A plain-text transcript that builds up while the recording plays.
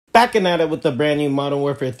Back at it with the brand new Modern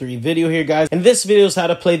Warfare 3 video here, guys. And this video is how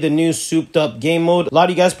to play the new souped up game mode. A lot of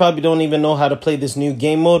you guys probably don't even know how to play this new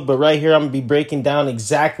game mode, but right here I'm gonna be breaking down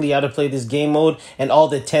exactly how to play this game mode and all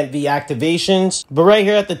the 10V activations. But right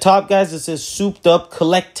here at the top, guys, it says souped up,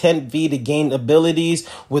 collect 10V to gain abilities.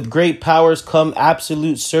 With great powers come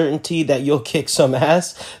absolute certainty that you'll kick some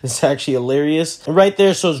ass. It's actually hilarious. And right there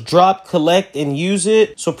it says drop, collect, and use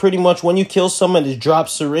it. So pretty much when you kill someone, it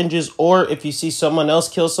drops syringes, or if you see someone else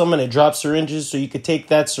kill someone, and it drops syringes, so you could take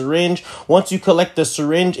that syringe. Once you collect the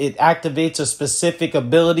syringe, it activates a specific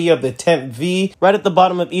ability of the 10V. Right at the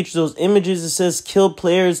bottom of each of those images, it says kill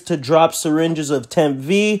players to drop syringes of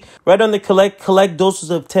 10V. Right under collect doses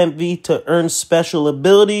of 10V to earn special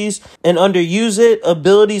abilities. And under use it,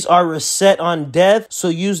 abilities are reset on death, so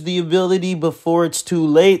use the ability before it's too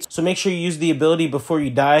late. So make sure you use the ability before you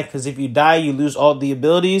die, because if you die, you lose all the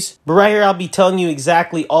abilities. But right here, I'll be telling you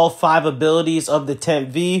exactly all 5 abilities of the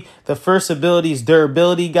 10V. The first ability is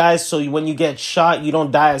durability, guys, so when you get shot, you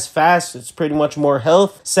don't die as fast. It's pretty much more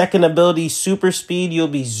health. Second ability, super speed. You'll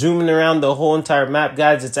be zooming around the whole entire map,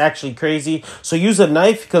 guys. It's actually crazy. So use a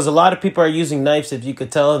knife, because a lot of people are using knives, if you could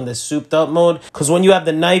tell, in this souped up mode, because when you have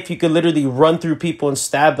the knife, you could literally run through people and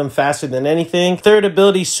stab them faster than anything. Third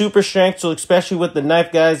ability, super strength. So especially with the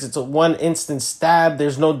knife, guys, it's a one instant stab.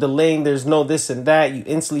 There's no delaying, there's no this and that. You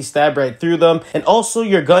instantly stab right through them. And also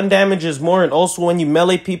your gun damage is more, and also when you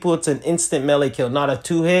melee people, it's an instant melee kill, not a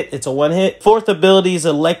 2-hit, it's a 1-hit. Fourth ability is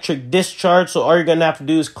electric discharge. So all you're gonna have to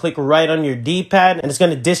do is click right on your D-pad, and it's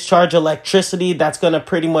gonna discharge electricity. That's gonna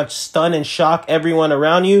pretty much stun and shock everyone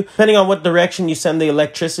around you, depending on what direction you send the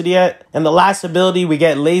electricity at. And the last ability, we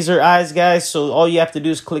get laser eyes, guys. So all you have to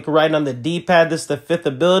do is click right on the D-pad. This is the 5th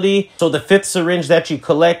ability. So the 5th syringe that you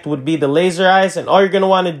collect would be the laser eyes, and all you're gonna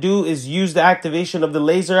want to do is use the activation of the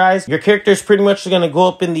laser eyes. Your character is pretty much gonna go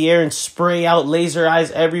up in the air and spray out laser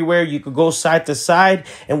eyes everywhere. You could go side to side,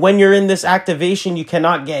 and when you're in this activation, you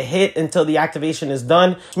cannot get hit until the activation is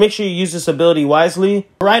done. So make sure you use this ability wisely.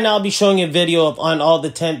 Right now, I'll be showing you a video on all the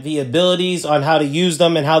 10V abilities, on how to use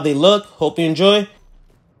them and how they look. Hope you enjoy.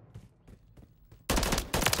 Tag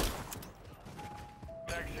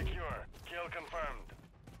secure. Kill confirmed.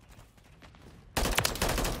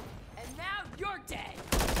 And now you're dead.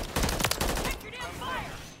 Check your damn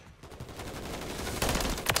fire.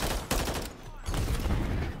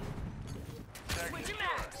 Tag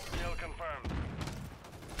secure. Kill confirmed.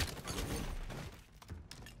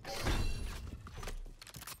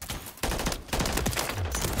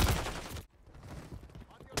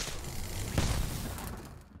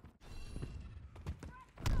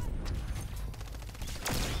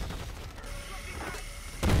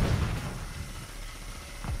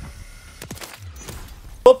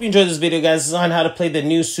 Hope you enjoyed this video, guys. This is on how to play the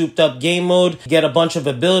new souped up game mode. You get a bunch of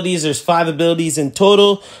abilities. There's 5 abilities in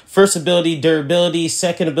total. First ability, durability.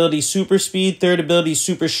 Second ability, super speed. Third ability,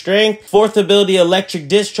 super strength. Fourth ability, electric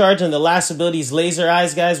discharge. And the last ability is laser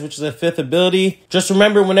eyes, guys, which is the 5th ability. Just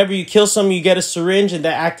remember, whenever you kill someone, you get a syringe, and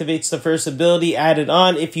that activates the first ability added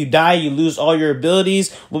on. If you die, you lose all your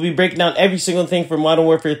abilities. We'll be breaking down every single thing from Modern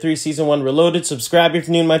Warfare 3 Season 1 Reloaded. Subscribe if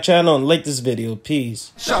you're new to my channel, and like this video.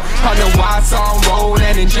 Peace.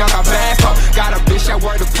 And junk, I back up. Got a bitch that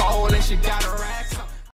work the pole and she got her ass.